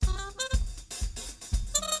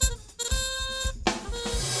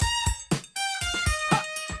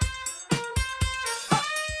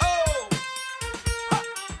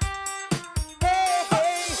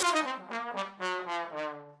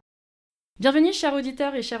Bienvenue chers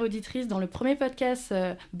auditeurs et chères auditrices dans le premier podcast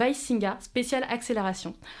by Singa, spécial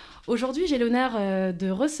accélération. Aujourd'hui, j'ai l'honneur de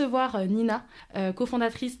recevoir Nina,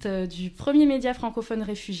 cofondatrice du premier média francophone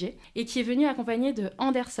réfugié et qui est venue accompagnée de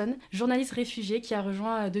Anderson, journaliste réfugié qui a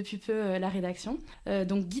rejoint depuis peu la rédaction.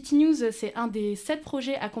 Donc Giti News, c'est un des 7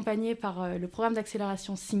 projets accompagnés par le programme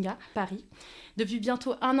d'accélération Singa, Paris. Depuis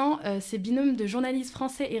bientôt 1 an, ces binômes de journalistes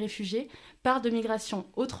français et réfugiés parlent de migration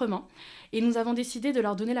autrement. Et nous avons décidé de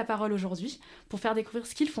leur donner la parole aujourd'hui pour faire découvrir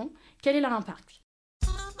ce qu'ils font, quel est leur impact.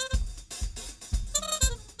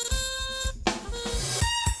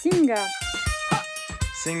 Singa.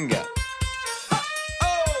 Singa.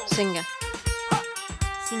 Singa.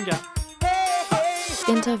 Singa.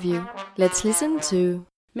 Interview. Let's listen to.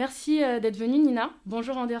 Merci d'être venue Nina.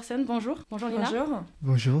 Bonjour Anderson, bonjour. Bonjour Nina. Bonjour.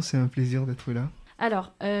 Bonjour, c'est un plaisir d'être là.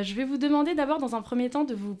 Alors, je vais vous demander d'abord dans un premier temps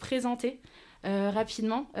de vous présenter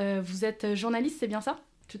rapidement. Vous êtes journaliste, c'est bien ça ?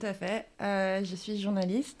 Tout à fait. Je suis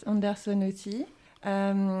journaliste, Anderson aussi.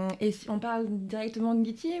 Et on parle directement de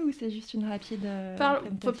Giti ou c'est juste une rapide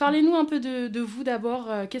Parlez-nous un peu de vous d'abord.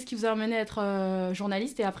 Qu'est-ce qui vous a amené à être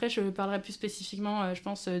journaliste ? Et après, je parlerai plus spécifiquement, je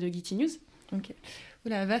pense, de Giti News. Ok.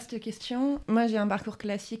 Oula, vaste question. Moi, j'ai un parcours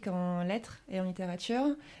classique en lettres et en littérature.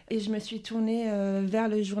 Et je me suis tournée vers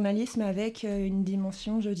le journalisme avec une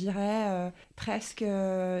dimension, je dirais, presque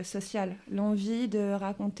sociale. L'envie de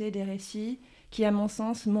raconter des récits qui, à mon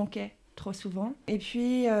sens, manquaient trop souvent. Et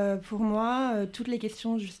puis, pour moi, toutes les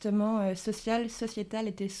questions, justement, sociales, sociétales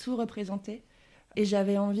étaient sous-représentées. Et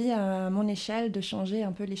j'avais envie, à mon échelle, de changer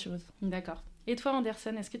un peu les choses. D'accord. Et toi,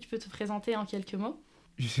 Anderson, est-ce que tu peux te présenter en quelques mots ?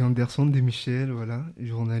 Je suis Anderson Desmichel, voilà,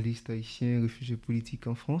 journaliste haïtien, réfugié politique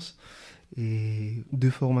en France, et 2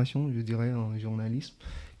 formations, je dirais, en journalisme.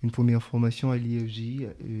 Une première formation à l'IFJ,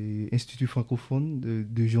 Institut francophone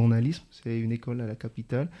de journalisme, c'est une école à la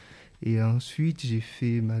capitale. Et ensuite, j'ai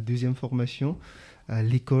fait ma 2e formation à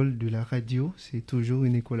l'école de la radio, c'est toujours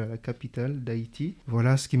une école à la capitale d'Haïti.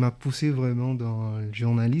 Voilà, ce qui m'a poussé vraiment dans le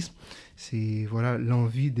journalisme, c'est voilà,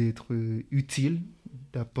 l'envie d'être utile,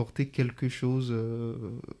 d'apporter quelque chose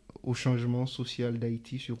au changement social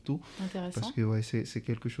d'Haïti surtout. Intéressant. Parce que ouais, c'est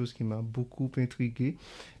quelque chose qui m'a beaucoup intrigué,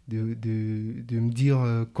 de me dire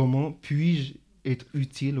comment puis-je être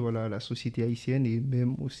utile voilà, à la société haïtienne et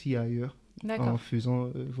même aussi ailleurs. D'accord. En faisant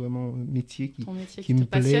vraiment un métier qui me te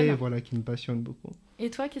passionne. plaît, voilà, qui me passionne beaucoup. Et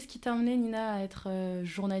toi, qu'est-ce qui t'a amené, Nina, à être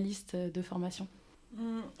journaliste de formation ?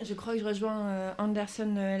 Je crois que je rejoins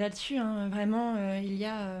Anderson là-dessus. Hein. Vraiment, il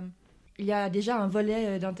y a déjà un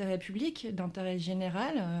volet d'intérêt public, d'intérêt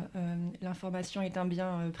général. L'information est un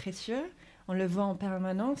bien précieux. On le voit en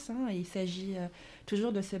permanence. Hein, et il s'agit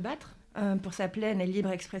toujours de se battre pour sa pleine et libre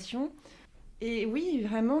expression. Et oui,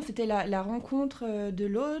 vraiment, c'était la rencontre de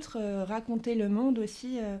l'autre, raconter le monde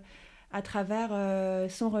aussi à travers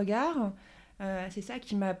son regard. C'est ça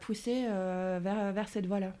qui m'a poussée vers cette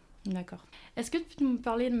voie-là. D'accord. Est-ce que tu peux nous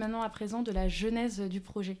parler maintenant à présent de la genèse du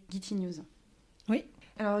projet Giti News ? Oui.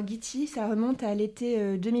 Alors Giti, ça remonte à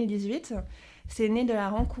l'été 2018. C'est né de la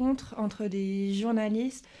rencontre entre des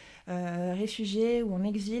journalistes réfugiés ou en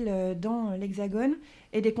exil dans l'Hexagone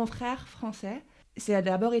et des confrères français. Ça a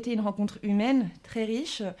d'abord été une rencontre humaine, très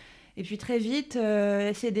riche, et puis très vite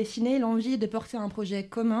s'est dessinée l'envie de porter un projet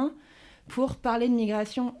commun pour parler de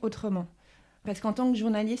migration autrement. Parce qu'en tant que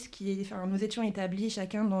journaliste, nous étions établis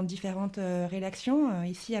chacun dans différentes rédactions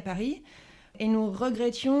ici à Paris, et nous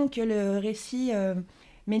regrettions que le récit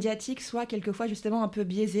médiatique soit quelquefois justement un peu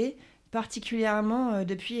biaisé, particulièrement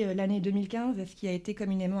depuis l'année 2015, ce qui a été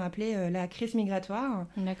communément appelé la crise migratoire.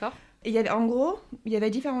 D'accord. Et il y avait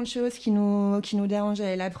différentes choses qui nous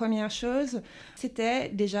dérangeaient. La première chose, c'était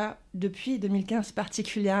déjà, depuis 2015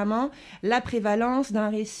 particulièrement, la prévalence d'un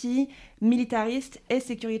récit militariste et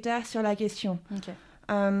sécuritaire sur la question. Okay.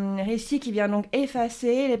 Un récit qui vient donc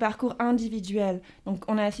effacer les parcours individuels. Donc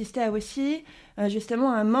on a assisté à aussi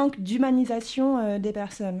justement un manque d'humanisation des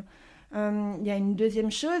personnes. Il y a une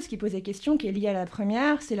deuxième chose qui posait question, qui est liée à la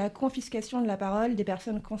première, c'est la confiscation de la parole des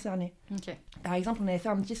personnes concernées. Okay. Par exemple, on avait fait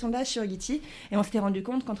un petit sondage sur Giti et on s'était rendu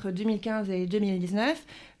compte qu'entre 2015 et 2019,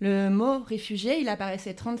 le mot réfugié, il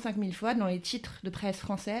apparaissait 35 000 fois dans les titres de presse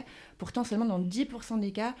français. Pourtant, seulement dans 10%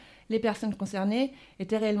 des cas, les personnes concernées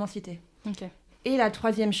étaient réellement citées. Okay. Et la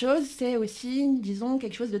troisième chose, c'est aussi, disons,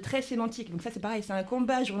 quelque chose de très sémantique. Donc ça, c'est pareil, c'est un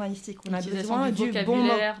combat journalistique. On a besoin du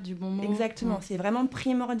vocabulaire, du bon mot. Exactement, c'est vraiment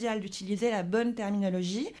primordial d'utiliser la bonne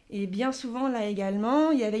terminologie. Et bien souvent, là également,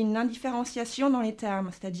 il y avait une indifférenciation dans les termes.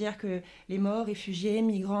 C'est-à-dire que les mots réfugiés,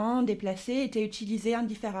 migrants, déplacés étaient utilisés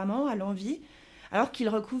indifféremment, à l'envi, alors qu'ils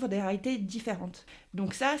recouvrent des réalités différentes.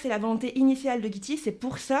 Donc ça, c'est la volonté initiale de Guitty. C'est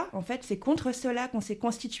pour ça, en fait, c'est contre cela qu'on s'est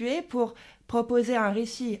constitué, pour proposer un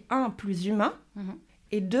récit, plus humain,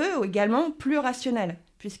 et 2, également plus rationnel,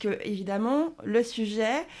 puisque, évidemment, le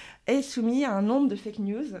sujet est soumis à un nombre de fake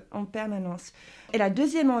news en permanence. Et la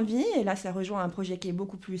deuxième envie, et là ça rejoint un projet qui est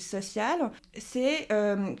beaucoup plus social, c'est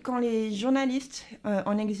quand les journalistes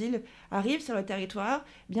en exil arrivent sur le territoire,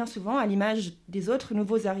 bien souvent, à l'image des autres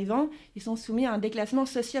nouveaux arrivants, ils sont soumis à un déclassement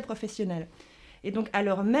socio-professionnel. Et donc,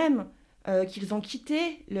 alors même qu'ils ont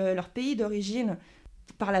quitté leur pays d'origine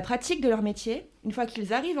par la pratique de leur métier, une fois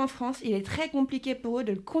qu'ils arrivent en France, il est très compliqué pour eux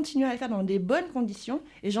de continuer à le faire dans des bonnes conditions,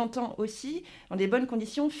 et j'entends aussi dans des bonnes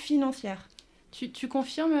conditions financières. Tu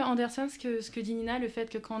confirmes, Anderson, ce que dit Nina, le fait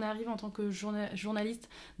que quand on arrive en tant que journaliste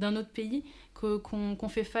d'un autre pays, qu'on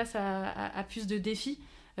fait face à plus de défis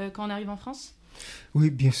quand on arrive en France ? Oui,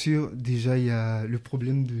 bien sûr. Déjà, il y a le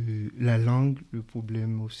problème de la langue, le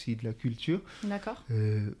problème aussi de la culture. D'accord.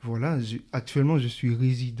 Voilà, actuellement, je suis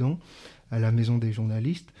résident à la Maison des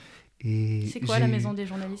journalistes. Et c'est quoi la Maison des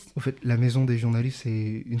journalistes ? En fait, la Maison des journalistes,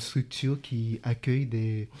 c'est une structure qui accueille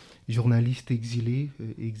des journalistes exilés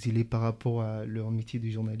par rapport à leur métier de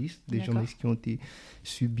journaliste, des journalistes qui ont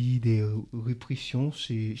subi des répressions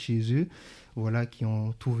chez eux, voilà, qui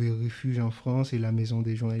ont trouvé refuge en France, et la Maison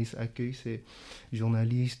des journalistes accueille ces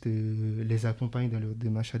journalistes, les accompagne dans leur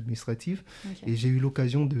démarche administrative. Et j'ai eu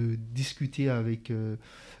l'occasion de discuter avec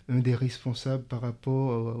un des responsables par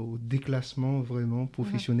rapport au déclassement vraiment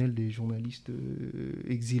professionnel des journalistes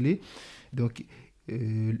exilés. Donc,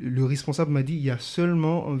 le responsable m'a dit qu'il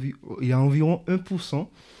y a environ 1%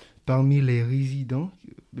 parmi les résidents,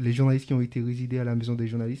 les journalistes qui ont été résidés à la Maison des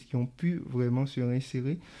journalistes, qui ont pu vraiment se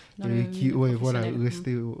réinsérer et qui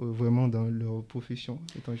rester vraiment dans leur profession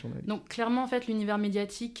étant journaliste. Donc clairement, en fait, l'univers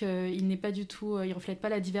médiatique, il n'est pas du tout, il reflète pas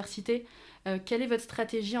la diversité. Quelle est votre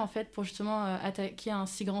stratégie en fait pour justement attaquer un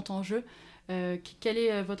si grand enjeu ? Quel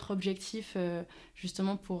est votre objectif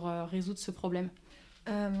justement pour résoudre ce problème ?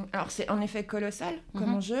 Alors c'est en effet colossal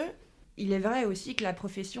comme enjeu. Il est vrai aussi que la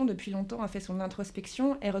profession, depuis longtemps, a fait son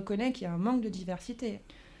introspection et reconnaît qu'il y a un manque de diversité.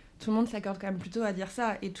 Tout le monde s'accorde quand même plutôt à dire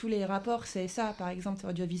ça. Et tous les rapports CSA, par exemple, sur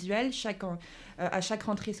audiovisuel, à chaque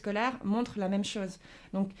rentrée scolaire, montrent la même chose.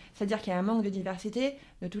 Donc, c'est-à-dire qu'il y a un manque de diversité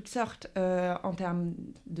de toutes sortes, en termes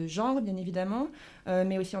de genre, bien évidemment,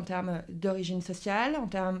 mais aussi en termes d'origine sociale, en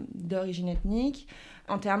termes d'origine ethnique,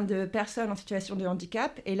 en termes de personnes en situation de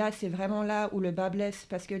handicap. Et là, c'est vraiment là où le bas blesse,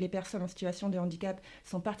 parce que les personnes en situation de handicap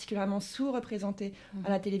sont particulièrement sous-représentées à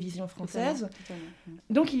la télévision française. Totalement.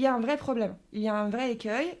 Donc, il y a un vrai problème, il y a un vrai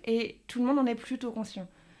écueil, et tout le monde en est plutôt conscient.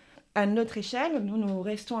 À notre échelle, nous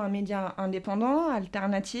restons un média indépendant,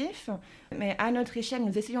 alternatif, mais à notre échelle,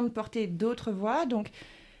 nous essayons de porter d'autres voix. Donc,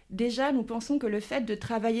 déjà, nous pensons que le fait de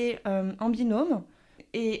travailler en binôme,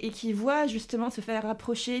 et qui voit justement se faire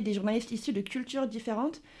rapprocher des journalistes issus de cultures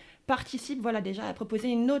différentes, participe déjà à proposer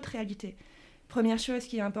une autre réalité. Première chose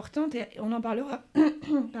qui est importante, et on en parlera,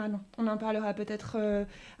 on en parlera peut-être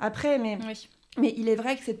après, mais il est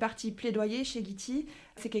vrai que cette partie plaidoyer chez Guitty,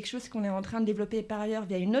 c'est quelque chose qu'on est en train de développer par ailleurs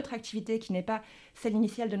via une autre activité qui n'est pas celle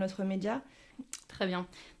initiale de notre média. Très bien.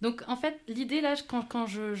 Donc, en fait, l'idée, là, quand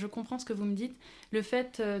je comprends ce que vous me dites, le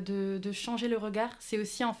fait de changer le regard, c'est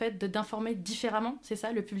aussi, en fait, d'informer différemment, c'est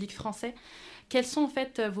ça, le public français. Quelles sont, en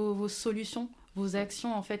fait, vos solutions, vos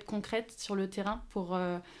actions, en fait, concrètes sur le terrain pour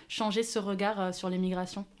changer ce regard sur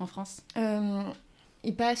l'immigration en France ?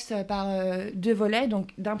 Il passe par 2 volets.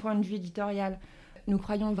 Donc, d'un point de vue éditorial, nous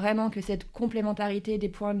croyons vraiment que cette complémentarité des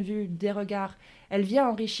points de vue, des regards, elle vient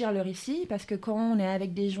enrichir le récit, parce que quand on est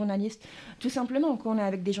avec des journalistes, tout simplement, quand on est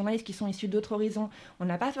avec des journalistes qui sont issus d'autres horizons, on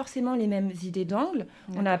n'a pas forcément les mêmes idées d'angle,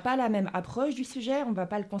 on n'a pas la même approche du sujet, on ne va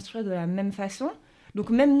pas le construire de la même façon. Donc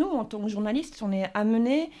même nous, en tant que journalistes, on est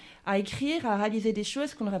amenés à écrire, à réaliser des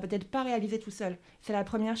choses qu'on n'aurait peut-être pas réalisées tout seul. C'est la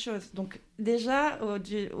première chose. Donc déjà,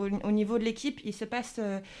 au niveau de l'équipe, il se passe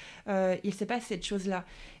cette chose-là.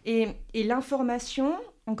 Et l'information,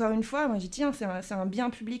 encore une fois, moi j'y tiens, c'est un bien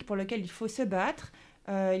public pour lequel il faut se battre.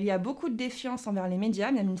 Il y a beaucoup de défiance envers les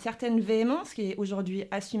médias, même une certaine véhémence qui est aujourd'hui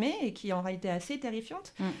assumée et qui est en réalité assez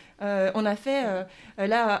terrifiante. On a fait,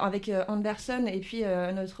 là, avec Anderson et puis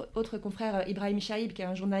notre autre confrère Ibrahim Chaïb, qui est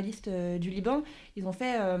un journaliste du Liban, ils ont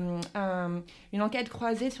fait une enquête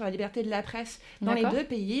croisée sur la liberté de la presse dans les 2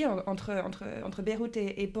 pays, entre Beyrouth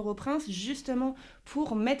et Port-au-Prince, justement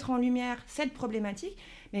pour mettre en lumière cette problématique.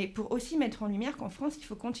 mais pour aussi mettre en lumière qu'en France, il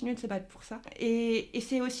faut continuer de se battre pour ça. Et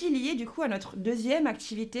c'est aussi lié du coup à notre deuxième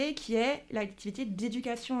activité qui est l'activité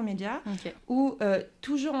d'éducation aux médias, où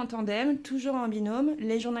toujours en tandem, toujours en binôme,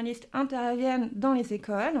 les journalistes interviennent dans les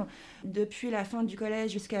écoles, depuis la fin du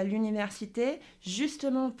collège jusqu'à l'université,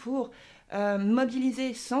 justement pour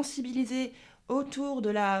mobiliser, sensibiliser autour de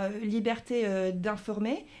la liberté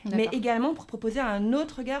d'informer, mais également pour proposer un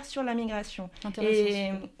autre regard sur la migration.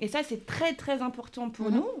 Et ça, c'est très, très important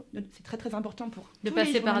pour nous. C'est très, très important pour de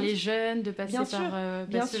passer par les jeunes, de passer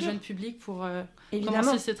par ce jeune public pour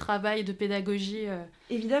commencer ce travail de pédagogie.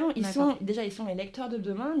 Évidemment, ils sont les lecteurs de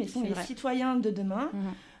demain, mais ils sont les citoyens de demain.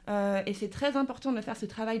 Et c'est très important de faire ce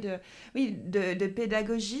travail de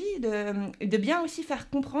pédagogie, de bien aussi faire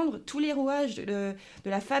comprendre tous les rouages de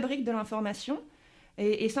la fabrique de l'information.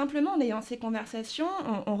 Et simplement, en ayant ces conversations,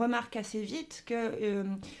 on remarque assez vite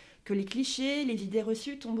que les clichés, les idées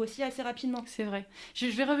reçues tombent aussi assez rapidement. C'est vrai. Je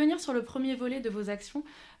vais revenir sur le premier volet de vos actions.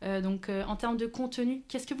 En termes de contenu,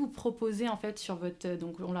 qu'est-ce que vous proposez en fait sur votre...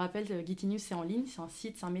 donc on le rappelle, Gitty News, c'est en ligne, c'est un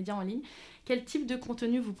site, c'est un média en ligne. Quel type de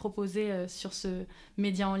contenu vous proposez sur ce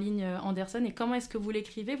média en ligne Anderson et comment est-ce que vous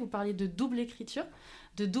l'écrivez ? Vous parlez de double écriture,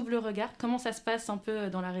 de double regard. Comment ça se passe un peu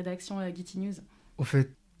dans la rédaction Gitty News ? En fait,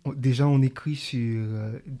 déjà, on écrit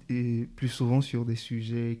plus souvent sur des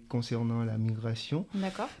sujets concernant la migration.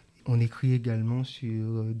 D'accord. On écrit également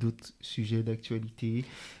sur d'autres sujets d'actualité.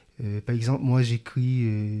 Par exemple, moi,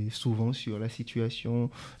 j'écris souvent sur la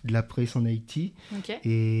situation de la presse en Haïti.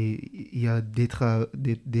 Et il y a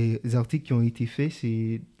des articles qui ont été faits,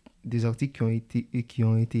 c'est des articles qui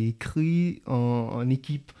ont été écrits en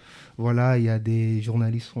équipe. Voilà, il y a des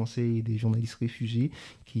journalistes français et des journalistes réfugiés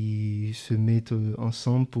qui se mettent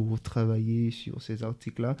ensemble pour travailler sur ces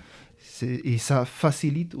articles-là. Et ça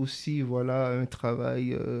facilite aussi un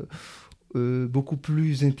travail beaucoup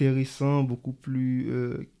plus intéressant, beaucoup plus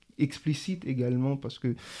explicite également, parce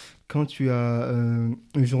que quand tu as un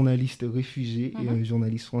journaliste réfugié et un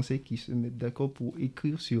journaliste français qui se mettent d'accord pour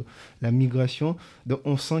écrire sur la migration, donc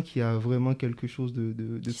on sent qu'il y a vraiment quelque chose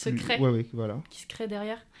de qui se crée. Voilà. Qui se crée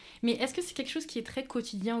derrière. Mais est-ce que c'est quelque chose qui est très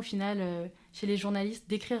quotidien au final chez les journalistes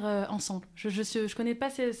d'écrire ensemble ? Je connais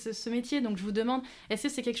pas ce métier, donc je vous demande, est-ce que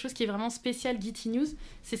c'est quelque chose qui est vraiment spécial Gitty News ?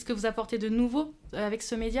 C'est ce que vous apportez de nouveau avec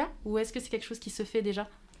ce média ? Ou est-ce que c'est quelque chose qui se fait déjà ?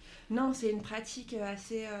 Non, c'est une pratique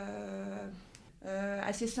assez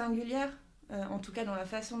singulière, en tout cas dans la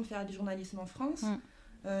façon de faire du journalisme en France,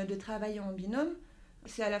 de travailler en binôme.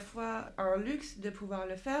 C'est à la fois un luxe de pouvoir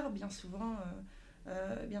le faire, bien souvent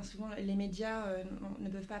les médias ne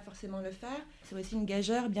peuvent pas forcément le faire. C'est aussi une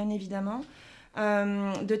gageure, bien évidemment,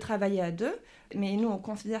 de travailler à deux. Mais nous, on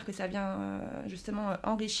considère que ça vient justement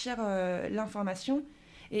enrichir l'information.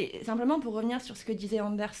 Et simplement pour revenir sur ce que disait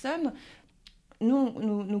Anderson,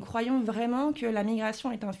 nous croyons vraiment que la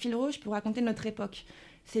migration est un fil rouge pour raconter notre époque.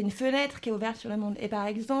 C'est une fenêtre qui est ouverte sur le monde. Et par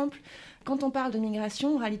exemple, quand on parle de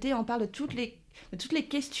migration, en réalité, on parle de toutes les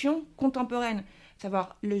questions contemporaines.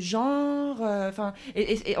 Savoir le genre,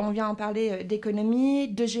 et on vient en parler d'économie,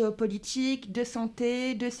 de géopolitique, de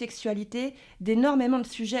santé, de sexualité, d'énormément de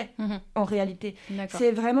sujets en réalité. D'accord.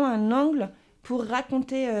 C'est vraiment un angle pour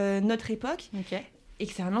raconter notre époque. Et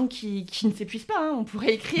que c'est un angle qui ne s'épuise pas. On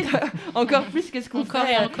pourrait écrire encore plus que ce qu'on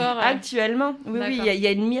fait actuellement. Oui, il y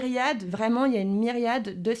a une myriade, vraiment, il y a une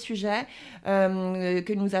myriade de sujets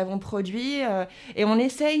que nous avons produits. Et on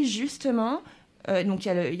essaye justement, donc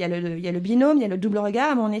il y a le binôme, il y a le double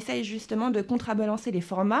regard, mais on essaye justement de contrebalancer les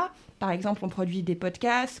formats. Par exemple, on produit des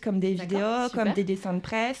podcasts, comme des vidéos, comme des dessins de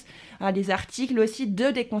presse, des articles aussi de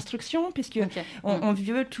déconstruction, puisque on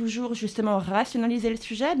veut toujours justement rationaliser le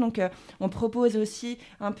sujet. Donc, on propose aussi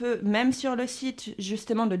un peu, même sur le site,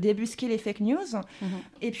 justement, de débusquer les fake news.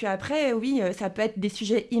 Et puis après, oui, ça peut être des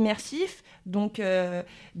sujets immersifs, donc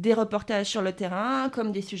des reportages sur le terrain,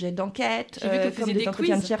 comme des sujets d'enquête, comme des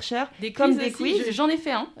entretiens de chercheurs, comme des quiz. J'en ai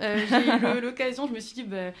fait un. J'ai eu l'occasion, je me suis dit,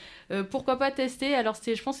 pourquoi pas tester. Alors,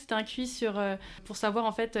 je pense que c'était un quiz pour savoir,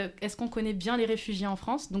 en fait, est-ce qu'on connaît bien les réfugiés en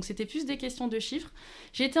France. Donc, c'était plus des questions de chiffres.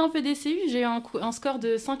 J'ai été un peu déçue. J'ai eu un score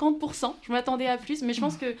de 50%. Je m'attendais à plus, mais je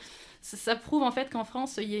pense que ça prouve en fait qu'en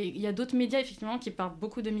France, il y a d'autres médias effectivement qui parlent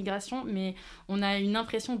beaucoup de migration, mais on a une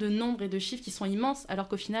impression de nombre et de chiffres qui sont immenses, alors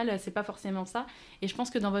qu'au final, c'est pas forcément ça. Et je pense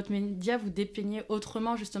que dans votre média, vous dépeignez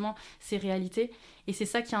autrement justement ces réalités. Et c'est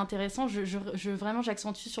ça qui est intéressant. Vraiment,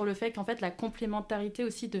 j'accentue sur le fait qu'en fait, la complémentarité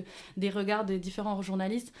aussi des regards des différents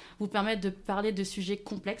journalistes vous permettent de parler de sujets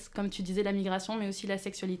complexes, comme tu disais, la migration, mais aussi la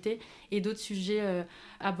sexualité et d'autres sujets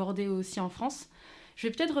abordés aussi en France. Je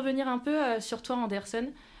vais peut-être revenir un peu sur toi, Anderson.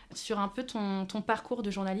 sur un peu ton parcours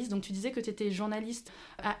de journaliste. Donc tu disais que tu étais journaliste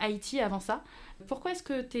à Haïti avant ça. Pourquoi est-ce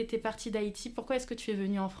que tu étais partie d'Haïti ? Pourquoi est-ce que tu es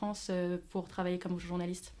venue en France pour travailler comme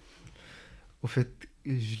journaliste ? Au fait,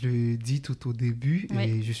 je le dis tout au début,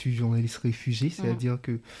 et je suis journaliste réfugié, c'est-à-dire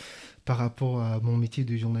que par rapport à mon métier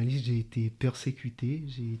de journaliste, j'ai été persécuté,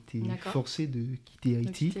 j'ai été forcé de quitter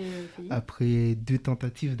Haïti après 2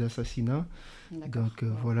 tentatives d'assassinat. Donc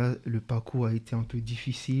voilà, le parcours a été un peu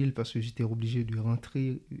difficile parce que j'étais obligé de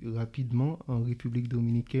rentrer rapidement en République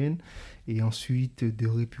dominicaine et ensuite de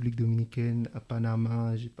République dominicaine à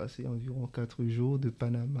Panama. J'ai passé environ 4 jours de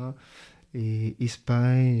Panama et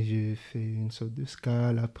Espagne. J'ai fait une sorte de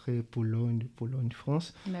scale, après Pologne,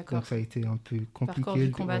 France. D'accord. Donc ça a été un peu compliqué. Parcours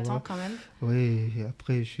du combattant quand même. Oui, et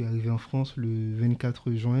après je suis arrivé en France le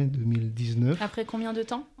 24 juin 2019. Après combien de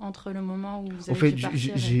temps entre le moment où vous avez En fait, dû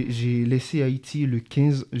partir j'ai laissé Haïti le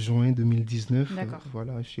 15 juin 2019. D'accord.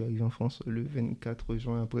 Voilà, je suis arrivé en France le 24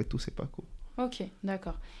 juin après tous ces parcours. Ok,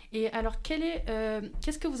 d'accord. Et alors,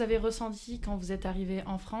 qu'est-ce que vous avez ressenti quand vous êtes arrivé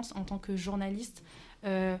en France en tant que journaliste ?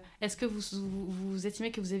 Est-ce que vous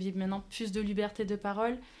estimez que vous aviez maintenant plus de liberté de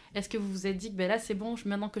parole ? Est-ce que vous vous êtes dit que là c'est bon,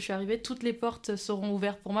 maintenant que je suis arrivée, toutes les portes seront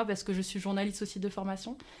ouvertes pour moi parce que je suis journaliste aussi de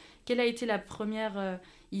formation ? Quelle a été la première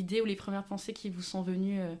idée ou les premières pensées qui vous sont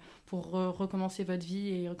venues pour recommencer votre vie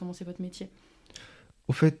et recommencer votre métier ?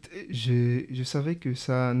 Au fait, je savais que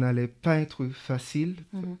ça n'allait pas être facile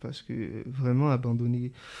parce que vraiment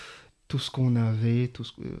abandonner tout ce qu'on avait,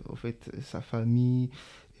 en fait, sa famille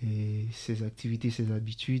et ses activités, ses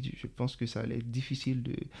habitudes, je pense que ça allait être difficile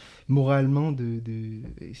moralement de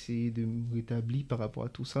essayer de me rétablir par rapport à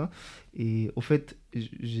tout ça. Et au fait,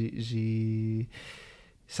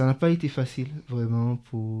 ça n'a pas été facile, vraiment,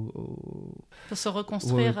 pour se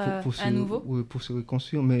reconstruire à nouveau. Oui, pour se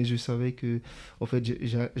reconstruire, mais je savais que, en fait,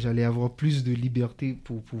 j'allais avoir plus de liberté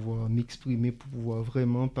pour pouvoir m'exprimer, pour pouvoir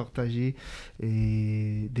vraiment partager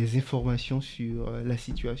des informations sur la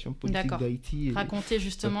situation politique d'Haïti. Raconter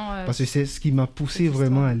justement... parce que c'est ce qui m'a poussé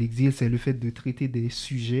vraiment à l'exil, c'est le fait de traiter des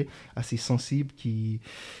sujets assez sensibles qui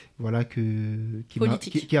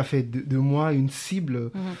a fait de moi une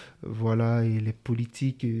cible. Voilà, et les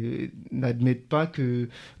politiques n'admettent pas qu'un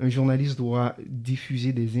journaliste doit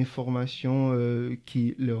diffuser des informations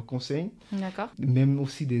qui leur conseillent. D'accord. Même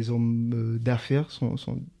aussi des hommes d'affaires sont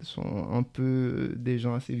un peu des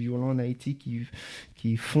gens assez violents en Haïti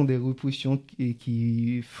qui font des répressions et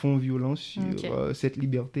qui font violence sur cette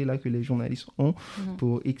liberté-là que les journalistes ont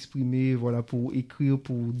pour exprimer, pour écrire,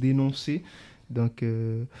 pour dénoncer. Donc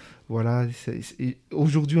voilà,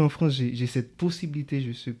 aujourd'hui en France, j'ai cette possibilité,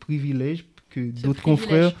 j'ai ce privilège que d'autres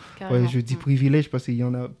confrères, je dis privilège parce qu'il y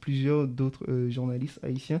en a plusieurs d'autres journalistes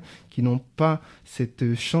haïtiens qui n'ont pas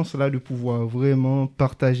cette chance-là de pouvoir vraiment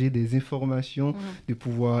partager des informations, de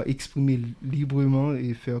pouvoir exprimer librement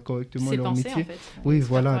et faire correctement leur métier. En fait. Oui,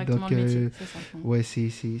 voilà, donc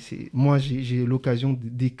moi j'ai l'occasion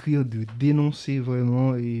d'écrire, de dénoncer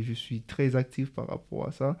vraiment et je suis très actif par rapport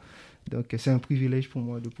à ça. Donc, c'est un privilège pour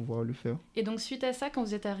moi de pouvoir le faire. Et donc, suite à ça, quand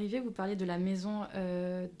vous êtes arrivé, vous parliez de la maison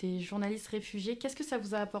des journalistes réfugiés. Qu'est-ce que ça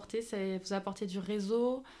vous a apporté ? Ça vous a apporté du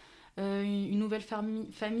réseau, une nouvelle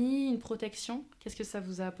famille, une protection ? Qu'est-ce que ça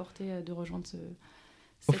vous a apporté de rejoindre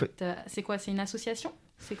c'est quoi ? C'est une association ?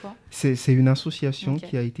 C'est quoi ? C'est une association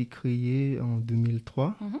qui a été créée en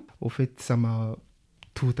 2003. Au fait, ça m'a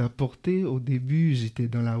tout apporté. Au début, j'étais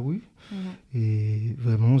dans la rue. Et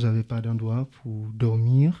vraiment, j'avais pas d'endroit pour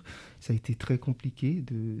dormir. Ça a été très compliqué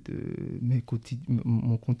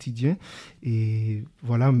mon quotidien. Et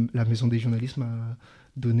voilà, la maison des journalistes m'a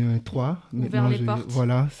donné un toit. Ouvert les portes.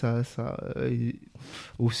 Voilà, ça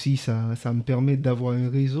aussi, ça me permet d'avoir un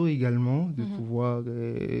réseau également, de pouvoir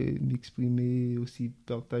m'exprimer, aussi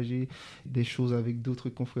partager des choses avec d'autres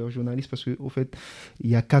confrères journalistes. Parce qu'au fait, il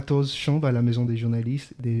y a 14 chambres à la maison des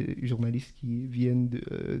journalistes qui viennent de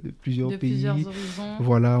plusieurs pays. Plusieurs horizons.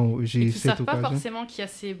 Voilà, j'ai et qui cette ne savent pas occasion. forcément qu'il y a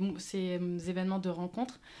ces événements de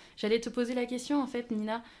rencontre. J'allais te poser la question, en fait,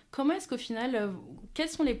 Nina, comment est-ce qu'au final, quels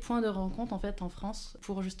sont les points de rencontre, en fait, en France,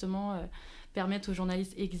 pour justement permettre aux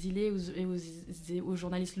journalistes exilés et aux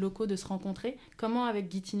journalistes locaux de se rencontrer ? Comment, avec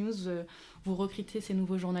Guity News, vous recrutez ces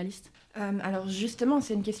nouveaux journalistes ? Alors justement,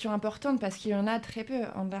 c'est une question importante parce qu'il y en a très peu.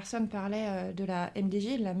 Anderson parlait de la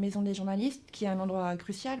MDJ, de la Maison des journalistes, qui est un endroit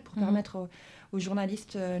crucial pour permettre aux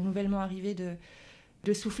journalistes nouvellement arrivés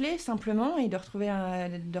de souffler simplement et de retrouver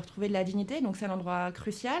de la dignité. Donc c'est un endroit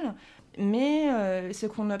crucial. Mais ce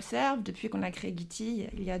qu'on observe depuis qu'on a créé Guity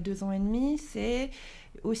il y a 2 ans et demi, c'est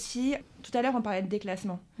Aussi, tout à l'heure, on parlait de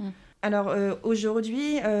déclassement. Mm. Alors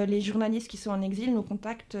aujourd'hui, les journalistes qui sont en exil nous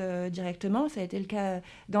contactent directement. Ça a été le cas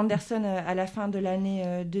d'Anderson à la fin de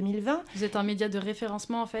l'année 2020. Vous êtes un média de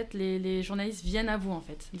référencement, en fait. Les journalistes viennent à vous, en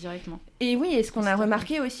fait, directement. Et oui, et ce qu'on a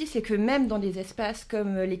remarqué aussi, c'est que même dans des espaces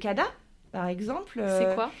comme les CADA, par exemple,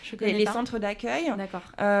 C'est quoi? Je connais les pas. centres d'accueil, D'accord.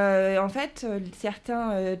 en fait,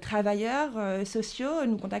 certains travailleurs sociaux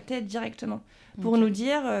nous contactaient directement pour Ok. nous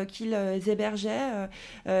dire qu'ils hébergeaient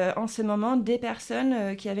en ce moment des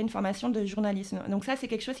personnes qui avaient une formation de journalisme. Donc ça, c'est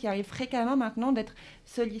quelque chose qui arrive fréquemment maintenant d'être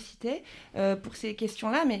sollicité pour ces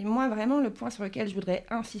questions-là. Mais moi, vraiment, le point sur lequel je voudrais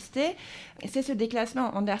insister, c'est ce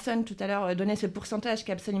déclassement. Anderson, tout à l'heure, donnait ce pourcentage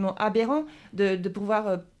qui est absolument aberrant de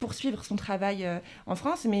pouvoir poursuivre son travail en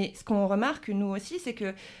France. Mais ce qu'on remarque, nous aussi, c'est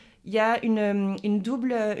que il y a une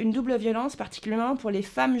double violence, particulièrement pour les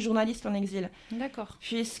femmes journalistes en exil, D'accord.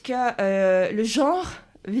 puisque le genre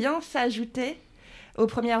vient s'ajouter au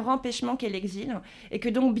premier empêchement qu'est l'exil, et que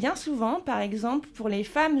donc bien souvent, par exemple, pour les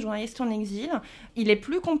femmes journalistes en exil, il est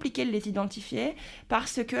plus compliqué de les identifier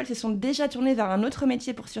parce qu'elles se sont déjà tournées vers un autre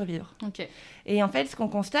métier pour survivre. Ok. Et en fait, ce qu'on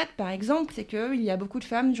constate, par exemple, c'est qu'il y a beaucoup de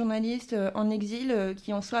femmes journalistes en exil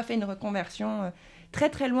qui ont soit fait une reconversion très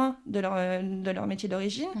très loin de leur métier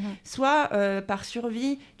d'origine, soit par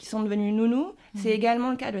survie qui sont devenus nounous. C'est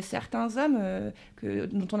également le cas de certains hommes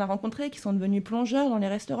dont on a rencontrés qui sont devenus plongeurs dans les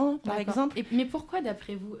restaurants, par D'accord. exemple. Mais pourquoi,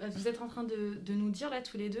 d'après vous, vous êtes en train de nous dire là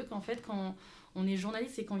tous les deux qu'en fait, quand on est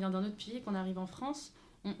journaliste et qu'on vient d'un autre pays et qu'on arrive en France,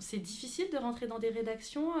 c'est difficile de rentrer dans des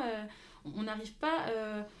rédactions, on n'arrive pas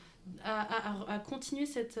à continuer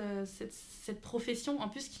cette profession, en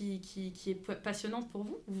plus qui est passionnante pour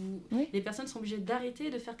vous. Oui. Les personnes sont obligées d'arrêter et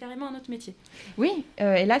de faire carrément un autre métier. Oui,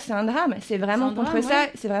 et là c'est un drame. C'est vraiment C'est un contre drame, ça.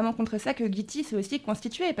 ouais. C'est vraiment contre ça que Guity s'est aussi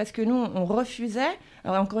constitué, parce que nous on refusait.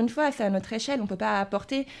 Alors encore une fois, c'est à notre échelle, on peut pas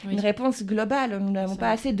apporter Oui. une réponse globale. Nous n'avons C'est pas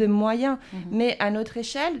vrai. assez de moyens. Mhm. Mais à notre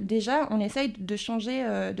échelle, déjà, on essaye de changer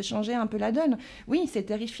un peu la donne. Oui, c'est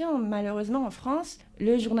terrifiant. Malheureusement, en France,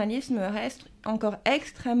 le journalisme reste encore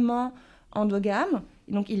extrêmement endogame.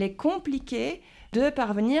 Donc, il est compliqué de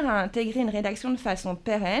parvenir à intégrer une rédaction de façon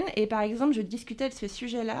pérenne. Et par exemple, je discutais de ce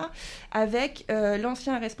sujet-là avec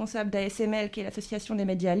l'ancien responsable d'ASML, qui est l'Association des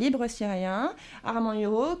médias libres syriens, Armand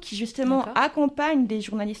Huro, qui justement D'accord. accompagne des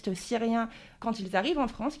journalistes syriens quand ils arrivent en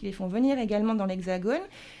France, qui les font venir également dans l'Hexagone.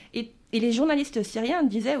 Et les journalistes syriens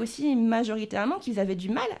disaient aussi majoritairement qu'ils avaient du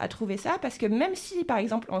mal à trouver ça, parce que même si, par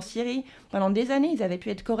exemple, en Syrie, pendant des années, ils avaient pu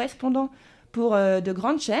être correspondants pour de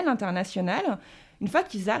grandes chaînes internationales, une fois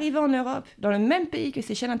qu'ils arrivaient en Europe, dans le même pays que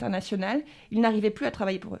ces chaînes internationales, ils n'arrivaient plus à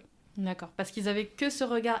travailler pour eux. D'accord, parce qu'ils avaient que ce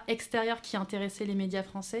regard extérieur qui intéressait les médias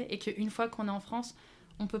français, et qu'une fois qu'on est en France,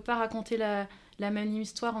 on ne peut pas raconter la même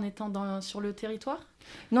histoire en étant sur le territoire.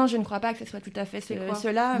 Non, je ne crois pas que ce soit tout à fait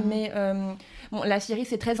cela, mais la Syrie,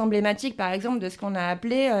 c'est très emblématique, par exemple, de ce qu'on a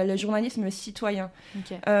appelé le journalisme citoyen.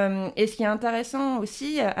 Ok. Et ce qui est intéressant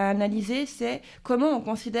aussi à analyser, c'est comment on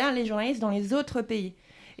considère les journalistes dans les autres pays.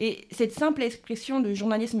 Et cette simple expression de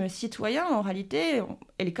journalisme citoyen, en réalité,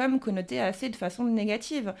 elle est quand même connotée assez de façon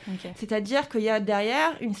négative. Ok. C'est-à-dire qu'il y a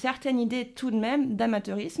derrière une certaine idée tout de même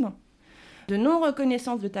d'amateurisme, de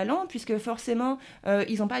non-reconnaissance de talent, puisque forcément,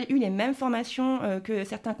 ils n'ont pas eu les mêmes formations que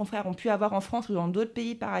certains confrères ont pu avoir en France ou dans d'autres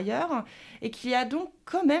pays par ailleurs, et qu'il y a donc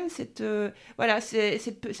quand même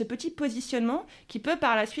ce petit positionnement qui peut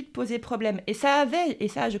par la suite poser problème. Et ça avait, et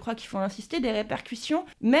ça je crois qu'il faut insister, des répercussions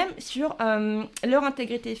même sur leur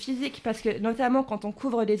intégrité physique, parce que notamment quand on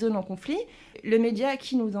couvre des zones en conflit, le média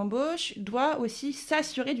qui nous embauche doit aussi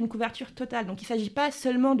s'assurer d'une couverture totale. Donc il ne s'agit pas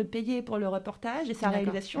seulement de payer pour le reportage et sa D'accord,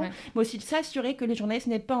 réalisation, ouais. mais aussi de s'assurer que les journalistes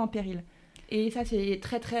n'est pas en péril. Et ça, c'est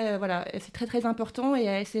très, très important. Et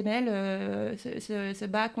ASML se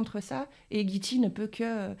bat contre ça. Et Guity ne peut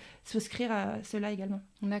que souscrire à cela également.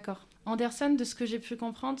 D'accord. Anderson, de ce que j'ai pu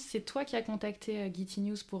comprendre, c'est toi qui as contacté Guity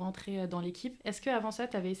News pour entrer dans l'équipe. Est-ce qu'avant ça,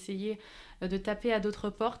 tu avais essayé de taper à d'autres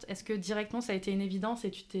portes ? Est-ce que directement, ça a été une évidence et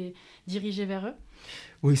tu t'es dirigé vers eux ?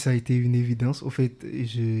 Oui, ça a été une évidence. Au fait,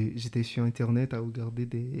 j'étais sur Internet à regarder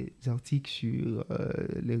des articles sur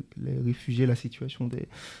les réfugiés, la situation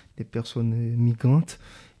des personnes migrantes.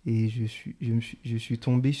 Et je suis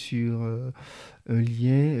tombé sur un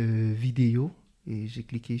lien vidéo. Et j'ai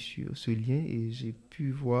cliqué sur ce lien et j'ai pu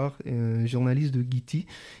voir un journaliste de Guity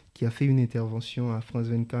qui a fait une intervention à France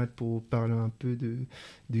 24 pour parler un peu de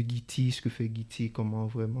Guity, ce que fait Guity, comment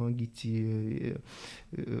vraiment Guity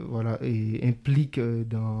implique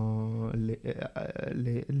dans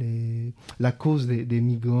les la cause des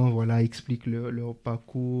migrants, voilà, expliquent leur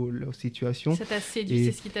parcours, leur situation. Ça t'a séduit,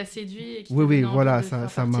 c'est ce qui t'a séduit et qui Oui, t'a donné envie voilà, de faire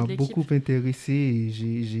ça partie m'a de l'équipe. beaucoup intéressé et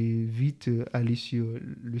j'ai vite allé sur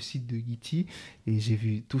le site de Guity et j'ai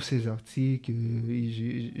vu tous ces articles et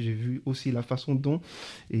j'ai vu aussi la façon dont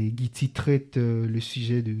Guity traite le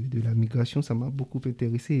sujet de la migration. Ça m'a beaucoup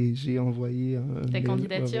intéressé et j'ai envoyé Ta mail.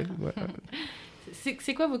 candidature. Ouais.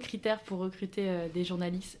 C'est quoi vos critères pour recruter des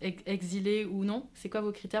journalistes exilés ou non? C'est quoi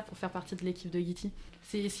vos critères pour faire partie de l'équipe de Guity?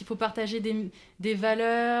 S'il faut partager des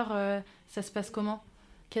valeurs, ça se passe comment?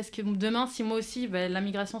 Qu'est-ce que demain, si moi aussi, la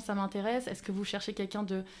migration, ça m'intéresse, est-ce que vous cherchez quelqu'un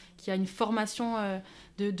qui a une formation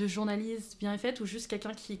de journaliste bien faite ou juste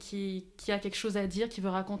quelqu'un qui a quelque chose à dire, qui veut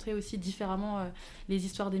raconter aussi différemment les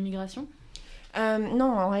histoires des migrations?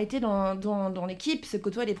 Non, en réalité, dans l'équipe se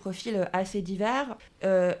côtoient des profils assez divers.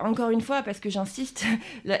 Encore une fois, parce que j'insiste,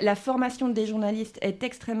 la formation des journalistes est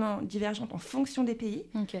extrêmement divergente en fonction des pays.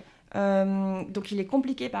 Ok. Donc il est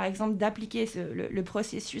compliqué, par exemple, d'appliquer le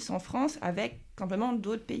processus en France avec simplement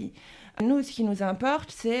d'autres pays. Nous, ce qui nous importe,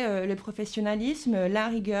 c'est le professionnalisme, la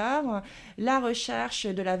rigueur, la recherche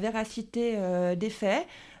de la véracité des faits.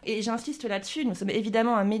 Et j'insiste là-dessus, nous sommes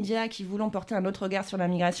évidemment un média qui voulons porter un autre regard sur la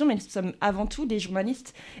migration, mais nous sommes avant tout des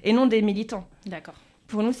journalistes et non des militants. D'accord.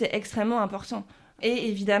 Pour nous, c'est extrêmement important. Et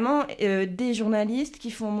évidemment, des journalistes qui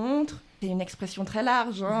font montre, c'est une expression très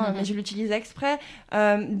large, mais je l'utilise exprès,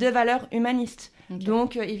 de valeurs humanistes. Okay.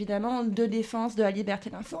 Donc, évidemment, de défense de la liberté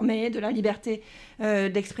d'informer, de la liberté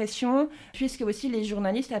d'expression, puisque aussi les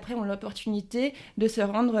journalistes, après, ont l'opportunité de se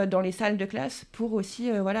rendre dans les salles de classe pour aussi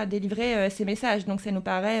délivrer ces messages. Donc, ça nous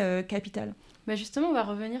paraît capital. Justement, on va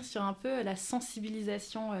revenir sur un peu la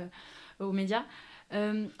sensibilisation aux médias.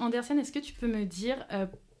 Andersen, est-ce que tu peux me dire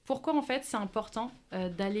pourquoi, en fait, c'est important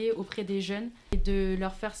d'aller auprès des jeunes et de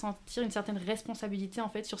leur faire sentir une certaine responsabilité, en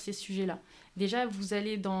fait, sur ces sujets-là? Déjà, vous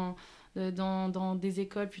allez dans des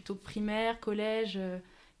écoles plutôt primaires, collèges,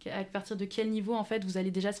 à partir de quel niveau, en fait, vous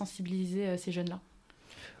allez déjà sensibiliser ces jeunes-là?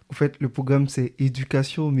 En fait, le programme, c'est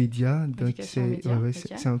Éducation aux médias. Donc, okay.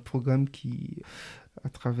 C'est un programme à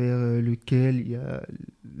travers lequel il y a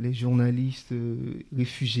les journalistes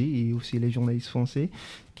réfugiés et aussi les journalistes français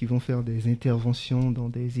qui vont faire des interventions dans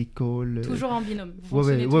des écoles. Toujours en binôme.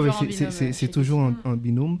 C'est toujours en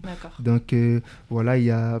binôme. D'accord. Donc, voilà, il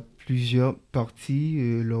y a plusieurs parties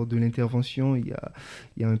lors de l'intervention. Il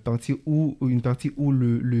y a une partie où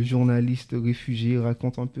le journaliste réfugié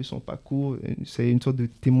raconte un peu son parcours. C'est une sorte de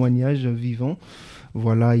témoignage vivant.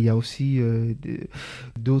 Voilà, il y a aussi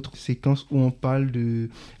d'autres séquences où on parle de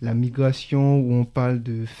la migration, où on parle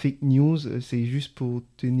de fake news. C'est juste pour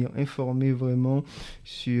tenir informé vraiment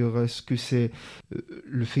sur ce que c'est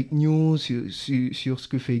le fake news, sur ce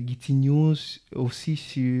que fait Guity News, aussi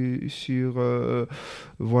sur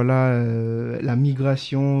la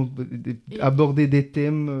migration, aborder des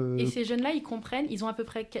thèmes. Et ces jeunes-là, ils comprennent, ils ont à peu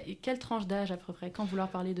près quelle tranche d'âge à peu près quand vous leur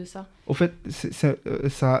parlez de ça? En fait,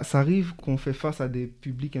 ça arrive qu'on fait face à des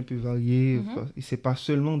publics un peu variés. Et c'est pas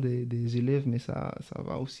seulement des élèves, mais ça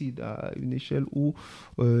va aussi à une échelle où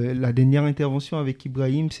la dernière intervention avec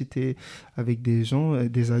Ibrahim, c'était avec des gens,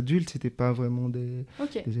 des adultes, c'était pas vraiment des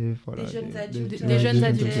élèves. Voilà, des jeunes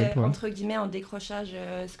adultes, entre guillemets, en décrochage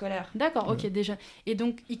scolaire. D'accord, ok, déjà. Et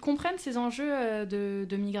donc, ils comprennent ces enjeux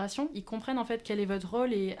de migration, ils comprennent en fait quel est votre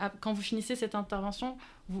rôle et quand vous finissez cette intervention,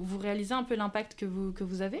 vous réalisez un peu l'impact que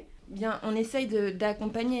vous avez? Bien, on essaye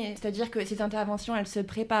d'accompagner, c'est-à-dire que ces interventions, elles se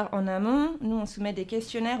préparent en amont. Nous, on soumet des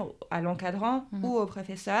questionnaires à l'encadrant ou au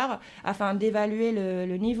professeur afin d'évaluer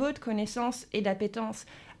le niveau de connaissance et d'appétence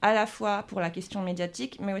à la fois pour la question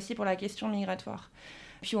médiatique, mais aussi pour la question migratoire.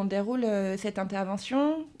 Puis on déroule cette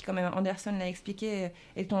intervention, qui, comme Andersen l'a expliqué,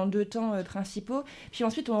 est en 2 temps principaux. Puis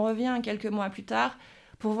ensuite, on revient quelques mois plus tard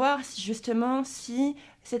pour voir si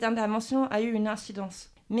cette intervention a eu une incidence.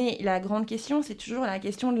 Mais la grande question, c'est toujours la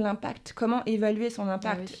question de l'impact. Comment évaluer son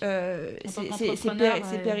impact?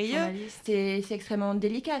 C'est périlleux, c'est extrêmement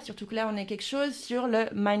délicat. Surtout que là, on est quelque chose sur le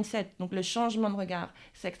mindset, donc le changement de regard.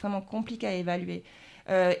 C'est extrêmement compliqué à évaluer.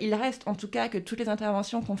 Il reste en tout cas que toutes les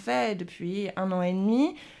interventions qu'on fait depuis 1 an et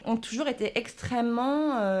demi ont toujours été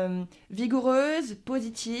extrêmement vigoureuses,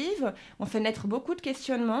 positives. On fait naître beaucoup de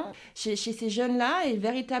questionnements chez ces jeunes-là et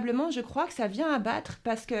véritablement, je crois que ça vient abattre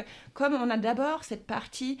parce que comme on a d'abord cette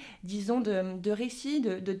partie, disons, de récits,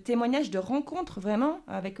 de témoignages, de rencontres vraiment,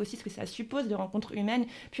 avec aussi ce que ça suppose de rencontres humaines,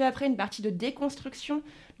 puis après une partie de déconstruction.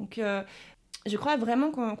 Donc, je crois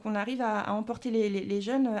vraiment qu'on arrive à emporter les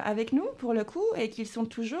jeunes avec nous, pour le coup, et qu'ils sont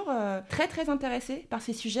toujours très, très intéressés par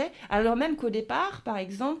ces sujets. Alors même qu'au départ, par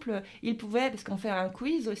exemple, ils pouvaient, parce qu'on fait un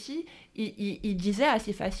quiz aussi, ils disaient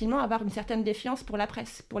assez facilement avoir une certaine défiance pour la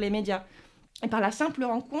presse, pour les médias. Et par la simple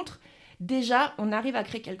rencontre, déjà, on arrive à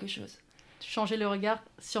créer quelque chose. Changer le regard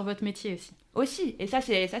sur votre métier aussi. Aussi, et ça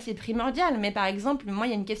c'est primordial. Mais par exemple, moi, il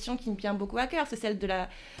y a une question qui me tient beaucoup à cœur, c'est celle de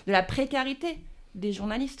la précarité des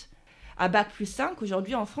journalistes. À Bac+5,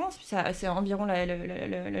 aujourd'hui en France, c'est environ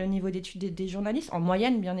le niveau d'études des journalistes, en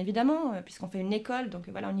moyenne bien évidemment, puisqu'on fait une école, donc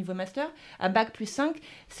voilà, au niveau master. À Bac+5,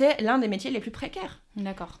 c'est l'un des métiers les plus précaires.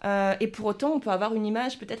 D'accord. Et pour autant, on peut avoir une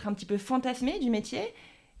image peut-être un petit peu fantasmée du métier,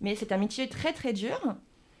 mais c'est un métier très très dur.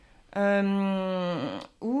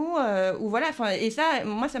 Où voilà, et ça,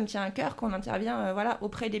 moi, ça me tient à cœur qu'on intervient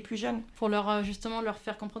auprès des plus jeunes. Pour justement leur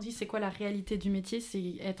faire comprendre c'est quoi la réalité du métier,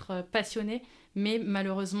 c'est être passionné, mais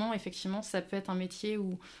malheureusement, effectivement, ça peut être un métier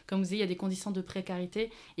où, comme vous disiez, il y a des conditions de précarité.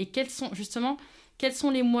 Et quels sont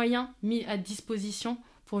les moyens mis à disposition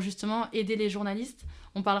pour justement aider les journalistes?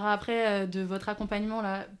 On parlera après de votre accompagnement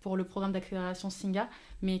là, pour le programme d'accélération Singa,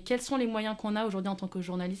 mais quels sont les moyens qu'on a aujourd'hui en tant que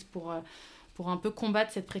journaliste pour un peu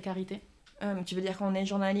combattre cette précarité? Tu veux dire qu'on est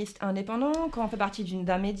journaliste indépendant, quand on fait partie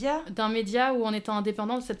d'un média? D'un média ou en étant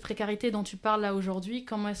indépendant, de cette précarité dont tu parles là aujourd'hui,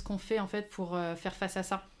 comment est-ce qu'on fait en fait pour faire face à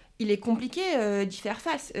ça? Il est compliqué d'y faire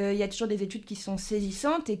face. Il y a toujours des études qui sont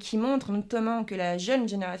saisissantes et qui montrent notamment que la jeune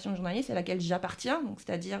génération de journalistes à laquelle j'appartiens, donc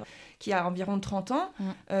c'est-à-dire qui a environ 30 ans,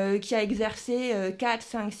 qui a exercé 4,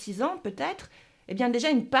 5, 6 ans peut-être, eh bien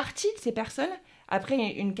déjà une partie de ces personnes, après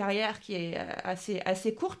une carrière qui est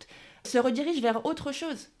assez courte, se redirige vers autre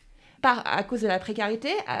chose. À cause de la précarité,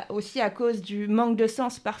 aussi à cause du manque de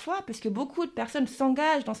sens parfois, parce que beaucoup de personnes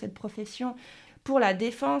s'engagent dans cette profession pour la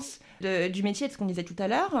défense du métier, de ce qu'on disait tout à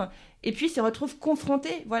l'heure, et puis se retrouvent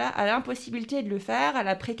confrontés à l'impossibilité de le faire, à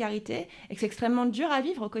la précarité, et que c'est extrêmement dur à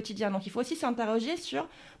vivre au quotidien. Donc il faut aussi s'interroger sur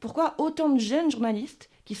pourquoi autant de jeunes journalistes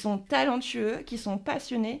qui sont talentueux, qui sont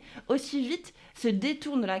passionnés, aussi vite se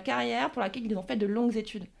détournent de la carrière pour laquelle ils ont fait de longues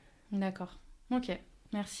études. D'accord, ok.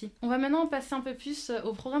 Merci. On va maintenant passer un peu plus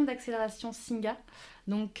au programme d'accélération Singa.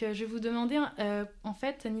 Donc, je vais vous demander, en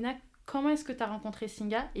fait, Nina, comment est-ce que tu as rencontré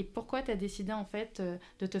Singa et pourquoi tu as décidé, en fait,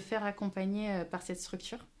 de te faire accompagner par cette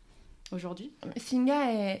structure aujourd'hui?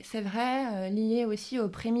 Singa est, c'est vrai, lié aussi aux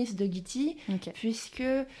prémices de Guity, puisque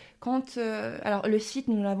alors le site,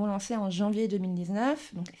 nous l'avons lancé en janvier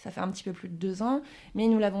 2019, donc ça fait un petit peu plus de 2 ans, mais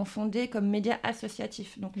nous l'avons fondé comme média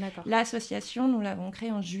associatif. Donc l'association, nous l'avons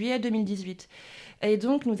créée en juillet 2018. Et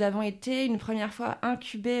donc, nous avons été une première fois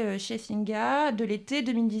incubés chez Singa de l'été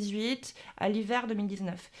 2018 à l'hiver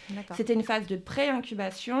 2019. D'accord. C'était une phase de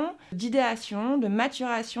pré-incubation, d'idéation, de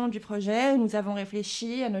maturation du projet. Nous avons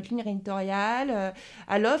réfléchi à notre ligne éditoriale,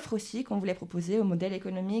 à l'offre aussi qu'on voulait proposer, au modèle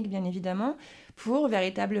économique, bien évidemment, pour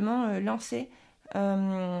véritablement lancer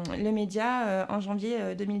le média en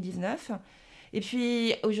janvier 2019. Et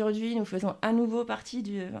puis aujourd'hui, nous faisons à nouveau partie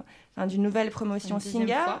d'une nouvelle promotion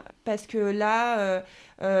Singa, parce que là,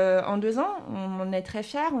 en 2 ans, on est très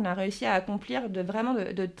fiers, on a réussi à accomplir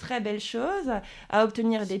de très belles choses, à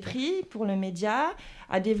obtenir des prix pour le média,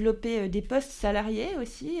 à développer des postes salariés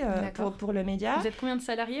aussi pour le média. Vous êtes combien de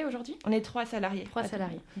salariés aujourd'hui? On est 3 salariés. 3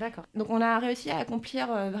 salariés, d'accord. Donc on a réussi à accomplir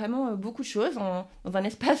vraiment beaucoup de choses dans un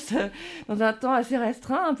espace, dans un temps assez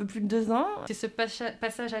restreint, un peu plus de 2 ans. C'est ce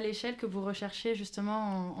passage à l'échelle que vous recherchez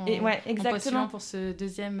justement en postulant pour ce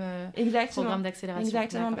deuxième programme d'accélération.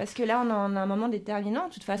 Exactement, d'accord. Parce que là, on a un moment déterminant.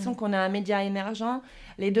 De toute façon, qu'on a un média émergent,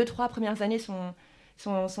 les 2-3 premières années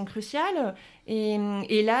sont cruciales.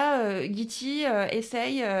 Et là, Guity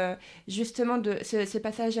essaye justement de ce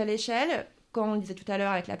passage à l'échelle, comme on le disait tout à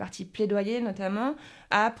l'heure avec la partie plaidoyer notamment,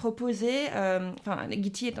 à proposer,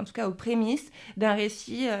 Guity est en tout cas aux prémices d'un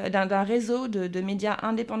réseau de médias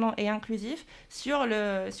indépendants et inclusifs sur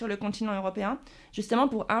le continent européen, justement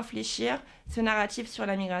pour infléchir ce narratif sur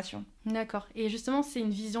la migration. D'accord. Et justement, c'est une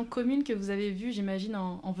vision commune que vous avez vue, j'imagine,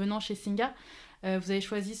 en venant chez Singa. Vous avez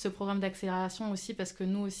choisi ce programme d'accélération aussi parce que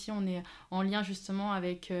nous aussi, on est en lien justement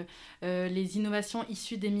avec les innovations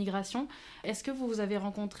issues des migrations. Est-ce que vous avez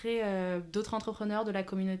rencontré d'autres entrepreneurs de la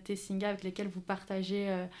communauté Singa avec lesquels vous partagez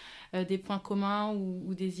des points communs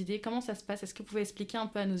ou des idées? Comment ça se passe? Est-ce que vous pouvez expliquer un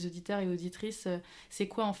peu à nos auditeurs et auditrices c'est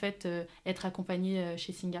quoi en fait être accompagné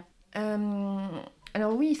chez Singa?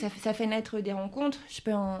 Alors oui, ça fait naître des rencontres. Je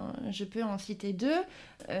peux en citer 2.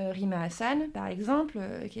 Rima Hassan, par exemple,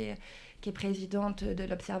 qui est présidente de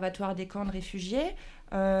l'Observatoire des camps de réfugiés,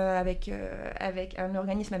 avec un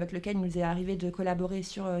organisme avec lequel il nous est arrivé de collaborer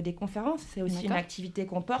sur des conférences. C'est aussi une activité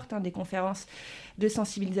qu'on porte, des conférences de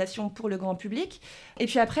sensibilisation pour le grand public. Et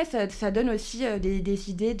puis après, ça donne aussi des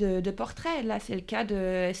idées de portraits. Là, c'est le cas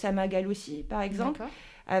de Sama Galoussi, par exemple,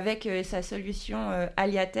 avec sa solution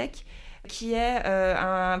Aliatech, qui est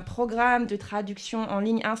un programme de traduction en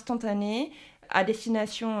ligne instantanée à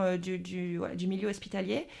destination du milieu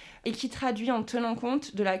hospitalier et qui traduit en tenant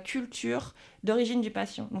compte de la culture d'origine du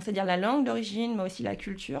patient. Donc, c'est-à-dire la langue d'origine, mais aussi la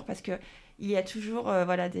culture, parce qu'il y a toujours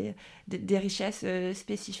des richesses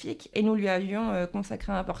spécifiques. Et nous lui avions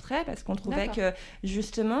consacré un portrait parce qu'on trouvait que,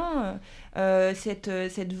 justement,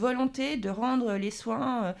 cette volonté de rendre les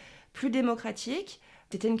soins plus démocratiques,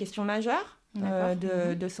 c'était une question majeure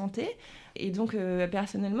de santé. Et donc,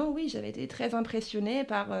 personnellement, oui, j'avais été très impressionnée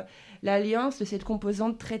par l'alliance de cette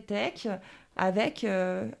composante très tech avec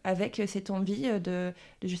cette envie de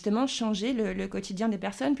justement changer le quotidien des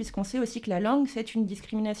personnes, puisqu'on sait aussi que la langue, c'est une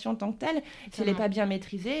discrimination en tant que telle. Si elle n'est pas bien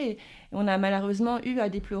maîtrisée, et on a malheureusement eu à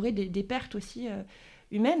déplorer des pertes aussi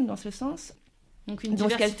humaines dans ce sens. Donc une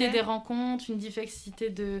diversité des rencontres, une diversité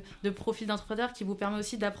de profils d'entrepreneurs qui vous permet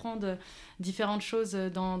aussi d'apprendre différentes choses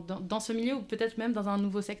dans ce milieu ou peut-être même dans un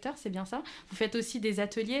nouveau secteur, c'est bien ça. Vous faites aussi des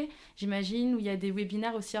ateliers, j'imagine, où il y a des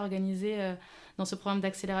webinaires aussi organisés dans ce programme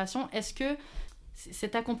d'accélération. Est-ce que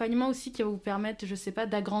cet accompagnement aussi qui va vous permettre, je ne sais pas,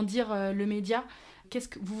 d'agrandir le média, qu'est-ce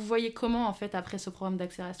que vous voyez comment en fait après ce programme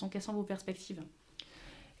d'accélération? Quelles sont vos perspectives?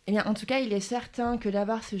 Eh bien, en tout cas, il est certain que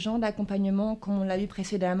d'avoir ce genre d'accompagnement, comme on l'a vu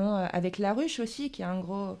précédemment avec La Ruche aussi, qui est un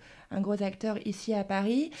gros acteur ici à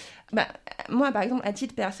Paris. Moi, par exemple, à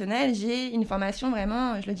titre personnel, j'ai une formation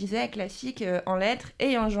vraiment, je le disais, classique en lettres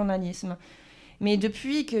et en journalisme. Mais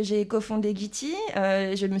depuis que j'ai cofondé Guity,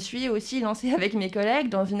 je me suis aussi lancée avec mes collègues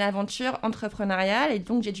dans une aventure entrepreneuriale et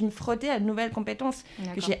donc j'ai dû me frotter à de nouvelles compétences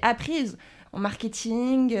que j'ai apprises en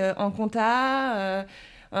marketing, en compta,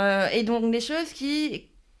 et donc des choses qui...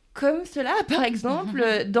 Comme cela, par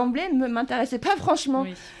exemple, d'emblée ne m'intéressait pas franchement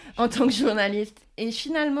en tant que journaliste. Et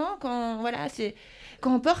finalement, quand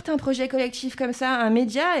on porte un projet collectif comme ça, un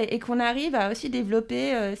média, et qu'on arrive à aussi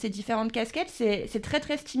développer ces différentes casquettes, c'est très,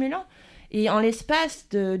 très stimulant. Et en l'espace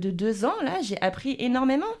de 2 ans, là, j'ai appris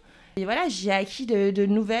énormément. Et voilà, j'ai acquis de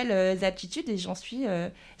nouvelles aptitudes et j'en suis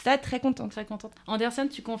très contente. Très contente. Anderson,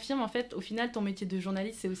 tu confirmes, en fait, au final, ton métier de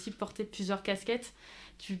journaliste, c'est aussi porter plusieurs casquettes.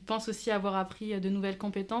 Tu penses aussi avoir appris de nouvelles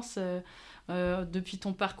compétences depuis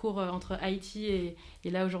ton parcours entre Haïti et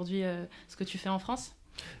là, aujourd'hui, ce que tu fais en France?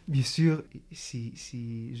 Bien sûr, si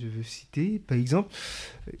je veux citer, par exemple,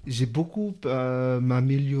 j'ai beaucoup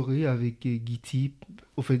m'amélioré avec Guity.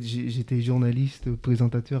 Au fait, j'étais journaliste,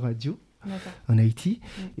 présentateur radio. En Haïti.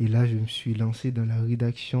 Et là, je me suis lancé dans la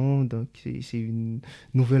rédaction. Donc, c'est une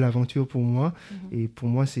nouvelle aventure pour moi. Et pour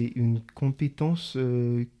moi, c'est une compétence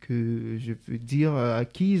que je peux dire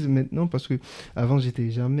acquise maintenant parce que avant,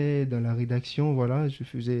 j'étais jamais dans la rédaction. Voilà, je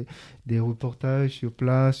faisais des reportages sur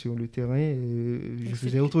place, sur le terrain. Je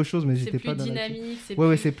faisais autre chose, mais j'étais pas dans la... C'est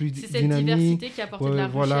plus dynamique. C'est plus cette dynamique. Diversité qui a apporté de la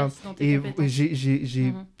richesse dans tes compétences. Et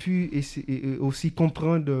j'ai pu aussi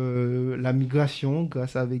comprendre la migration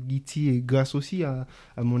grâce avec Guity et grâce aussi à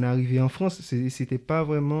mon arrivée en France. C'était pas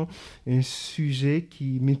vraiment un sujet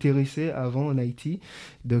qui m'intéressait avant en Haïti.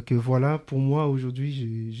 Donc voilà, pour moi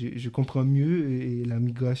aujourd'hui, je comprends mieux et la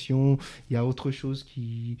migration, il y a autre chose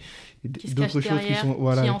d'autres choses qui sont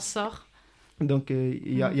qui en sort. Donc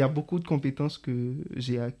il y a beaucoup de compétences que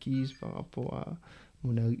j'ai acquises par rapport à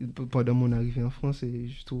pendant mon arrivée en France et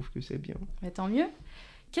je trouve que c'est bien. Mais tant mieux.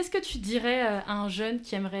 Qu'est-ce que tu dirais à un jeune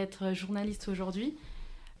qui aimerait être journaliste aujourd'hui?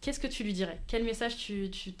 Qu'est-ce que tu lui dirais? Quel message tu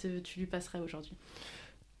lui passerais aujourd'hui?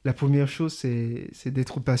 La première chose, c'est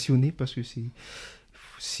d'être passionné parce que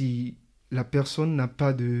si la personne n'a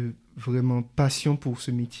pas de vraiment passion pour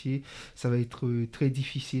ce métier, ça va être très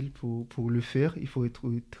difficile pour le faire. Il faut être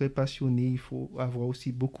très passionné, il faut avoir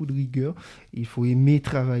aussi beaucoup de rigueur, il faut aimer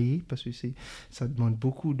travailler parce que ça demande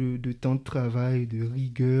beaucoup de temps de travail, de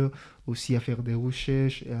rigueur, aussi à faire des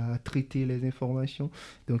recherches, à traiter les informations.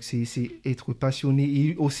 Donc c'est être passionné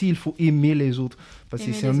et aussi il faut aimer les autres parce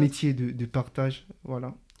que c'est un métier de partage.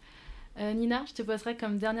 Voilà. Nina, je te poserai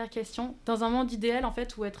comme dernière question. Dans un monde idéal, en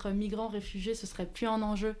fait, où être migrant, réfugié, ce serait plus un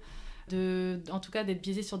enjeu, en tout cas d'être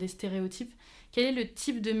biaisé sur des stéréotypes, quel est le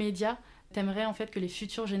type de média t'aimerais en fait que les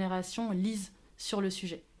futures générations lisent sur le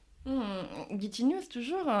sujet? Guity News,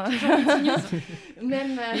 toujours. Toujours Guity News.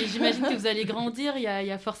 Même, j'imagine que vous allez grandir, il y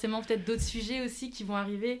a forcément peut-être d'autres sujets aussi qui vont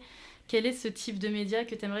arriver. Quel est ce type de média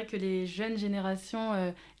que t'aimerais que les jeunes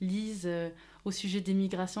générations lisent au sujet des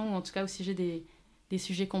migrations ou en tout cas au sujet des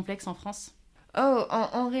sujets complexes en France?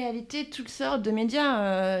 En réalité, toutes sortes de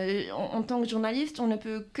médias. En tant que journaliste, on ne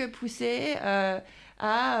peut que pousser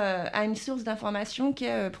à une source d'information qui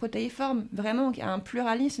est protéiforme, vraiment, qui a un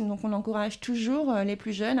pluralisme. Donc, on encourage toujours les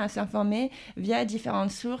plus jeunes à s'informer via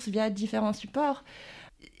différentes sources, via différents supports.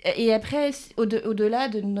 Et après, au-delà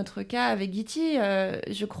de notre cas avec Guity,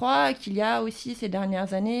 je crois qu'il y a aussi ces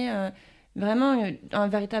dernières années vraiment un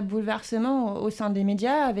véritable bouleversement au sein des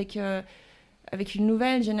médias avec avec une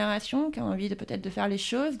nouvelle génération qui a envie peut-être de faire les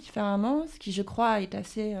choses différemment, ce qui, je crois, est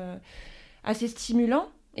assez stimulant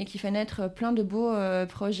et qui fait naître plein de beaux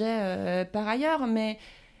projets par ailleurs.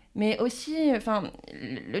 Mais aussi,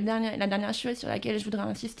 la dernière chose sur laquelle je voudrais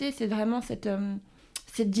insister, c'est vraiment cette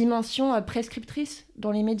dimension prescriptrice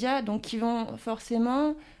dans les médias, donc qui vont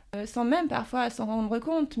forcément, sans même parfois s'en rendre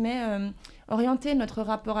compte, mais orienter notre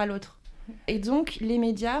rapport à l'autre. Et donc, les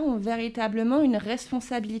médias ont véritablement une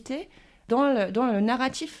responsabilité dans le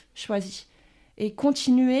narratif choisi et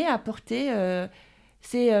continuer à porter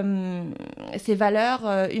ces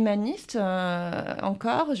valeurs humanistes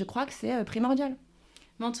encore, je crois que c'est primordial.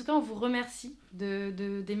 Mais en tout cas, on vous remercie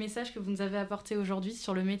des messages que vous nous avez apportés aujourd'hui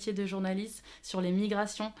sur le métier de journaliste, sur les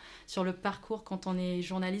migrations, sur le parcours quand on est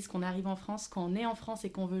journaliste, qu'on arrive en France, quand on est en France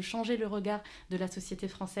et qu'on veut changer le regard de la société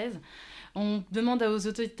française. On demande aux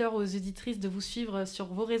auditeurs, aux auditrices de vous suivre sur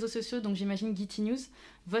vos réseaux sociaux, donc j'imagine Guity News,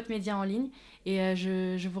 votre média en ligne. Et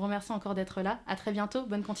je vous remercie encore d'être là. À très bientôt,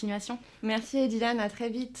 bonne continuation. Merci Dylan, à très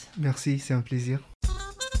vite. Merci, c'est un plaisir.